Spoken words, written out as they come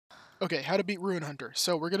Okay, how to beat Ruin Hunter.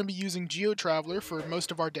 So we're going to be using Geo Traveler for most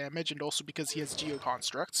of our damage, and also because he has Geo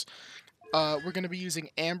Constructs. We're going to be using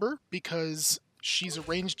Amber because she's a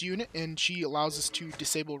ranged unit, and she allows us to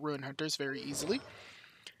disable Ruin Hunters very easily.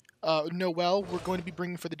 Noelle, we're going to be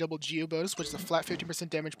bringing for the double Geo bonus, which is a flat 15%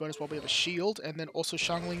 damage bonus while we have a shield, and then also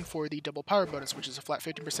Xiangling for the double power bonus, which is a flat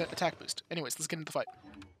 15% attack boost. Anyways, let's get into the fight.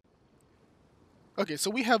 Okay,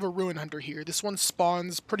 so we have a Ruin Hunter here. This one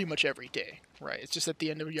spawns pretty much every day, right? It's just at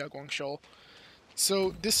the end of Yaguang Shoal.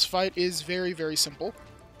 So this fight is very, very simple.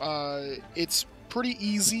 It's pretty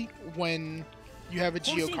easy when you have a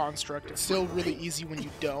Geo Construct. It's still really easy when you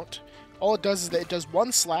don't. All it does is that it does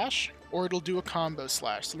one slash, or it'll do a combo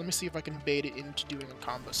slash. So let me see if I can bait it into doing a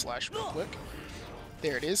combo slash real quick.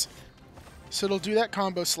 There it is. So it'll do that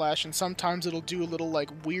combo slash, and sometimes it'll do a little, like,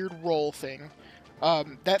 weird roll thing.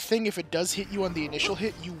 That thing, if it does hit you on the initial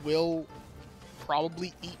hit, you will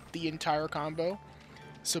probably eat the entire combo.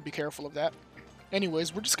 So be careful of that.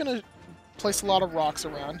 Anyways, we're just going to place a lot of rocks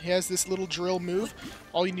around. He has this little drill move.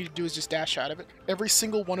 All you need to do is just dash out of it. Every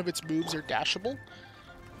single one of its moves are dashable.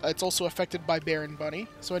 It's also affected by Bear and Bunny.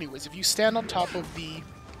 So anyways, if you stand on top of the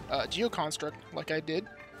Geo Construct, like I did,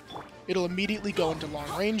 it'll immediately go into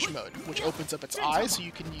long range mode, which opens up its eyes so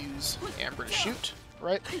you can use Amber to shoot,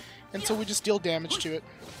 right? And so we just deal damage to it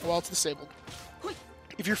while it's disabled.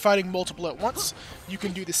 If you're fighting multiple at once, you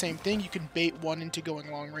can do the same thing. You can bait one into going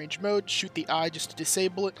long range mode, shoot the eye just to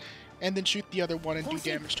disable it, and then shoot the other one and do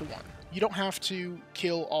damage to one. You don't have to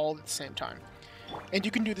kill all at the same time. And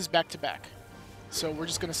you can do this back to back. So we're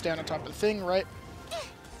just going to stand on top of the thing, right?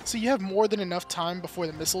 So you have more than enough time before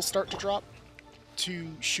the missiles start to drop to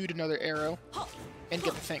shoot another arrow and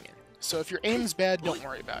get the thing in. So if your aim's bad, don't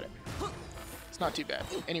worry about it. It's not too bad.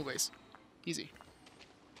 Anyways, easy.